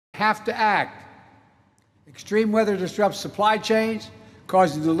have to act. Extreme weather disrupts supply chains,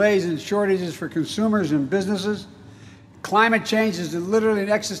 causing delays and shortages for consumers and businesses. Climate change is literally an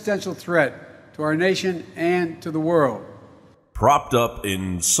existential threat to our nation and to the world. Propped up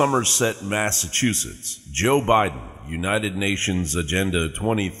in Somerset, Massachusetts, Joe Biden, United Nations Agenda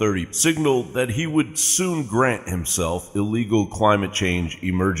 2030, signaled that he would soon grant himself illegal climate change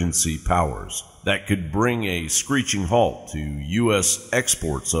emergency powers that could bring a screeching halt to U.S.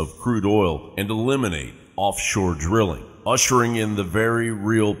 exports of crude oil and eliminate offshore drilling, ushering in the very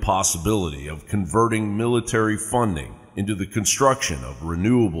real possibility of converting military funding into the construction of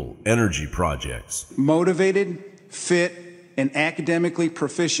renewable energy projects. Motivated, fit, and academically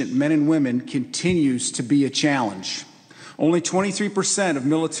proficient men and women continues to be a challenge. Only 23% of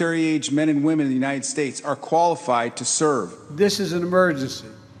military-aged men and women in the United States are qualified to serve. This is an emergency,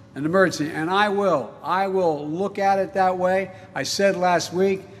 and I will look at it that way. I said last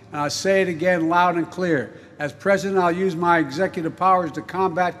week, and I'll say it again loud and clear. As president, I'll use my executive powers to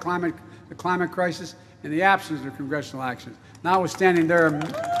combat the climate crisis in the absence of congressional action, notwithstanding their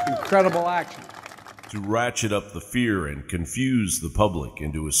incredible action. To ratchet up the fear and confuse the public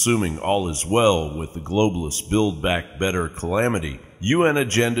into assuming all is well with the globalist Build Back Better calamity, UN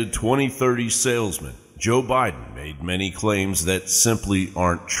Agenda 2030 salesman Joe Biden made many claims that simply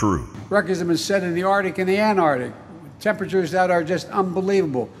aren't true. Records have been set in the Arctic and the Antarctic, temperatures that are just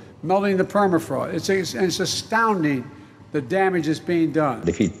unbelievable, melting the permafrost. It's astounding the damage that's being done.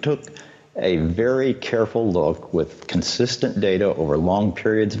 If you took a very careful look with consistent data over long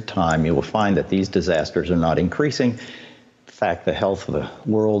periods of time, you will find that these disasters are not increasing. In fact, the health of the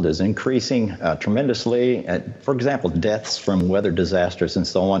world is increasing tremendously. For example, deaths from weather disasters and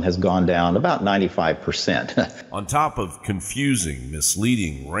so on has gone down about 95%. On top of confusing,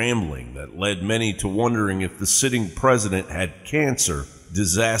 misleading rambling that led many to wondering if the sitting president had cancer,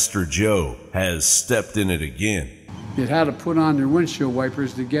 Disaster Joe has stepped in it again. It had to put on their windshield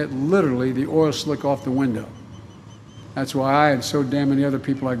wipers to get literally the oil slick off the window. That's why I and so damn many other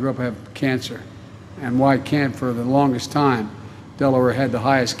people I grew up have cancer. And why for the longest time, Delaware had the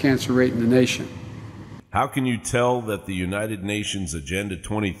highest cancer rate in the nation. How can you tell that the United Nations Agenda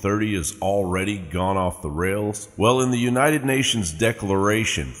 2030 has already gone off the rails? Well, in the United Nations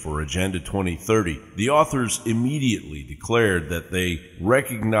Declaration for Agenda 2030, the authors immediately declared that they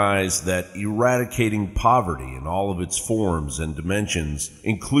recognize that eradicating poverty in all of its forms and dimensions,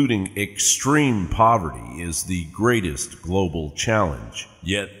 including extreme poverty, is the greatest global challenge.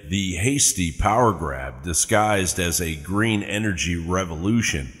 Yet the hasty power grab disguised as a green energy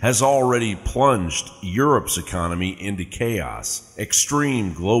revolution has already plunged Europe's economy into chaos.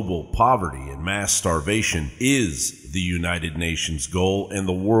 Extreme global poverty and mass starvation is the United Nations goal, and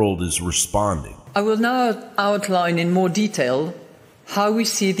the world is responding. I will now outline in more detail how we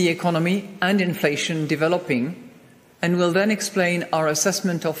see the economy and inflation developing, and will then explain our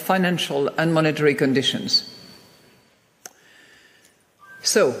assessment of financial and monetary conditions.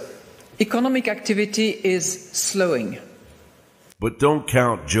 So, economic activity is slowing. But don't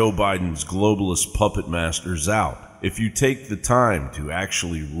count Joe Biden's globalist puppet masters out. If you take the time to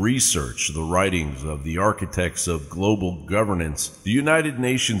actually research the writings of the architects of global governance, the United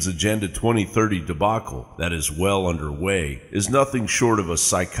Nations Agenda 2030 debacle that is well underway is nothing short of a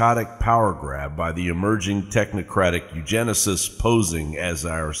psychotic power grab by the emerging technocratic eugenicists posing as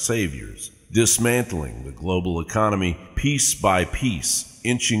our saviors, dismantling the global economy piece by piece,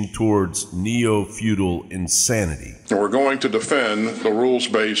 inching towards neo-feudal insanity. And we're going to defend the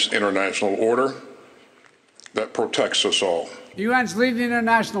rules-based international order that protects us all. The UN's leading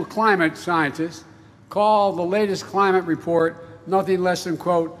international climate scientists call the latest climate report nothing less than,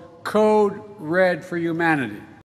 quote, code red for humanity.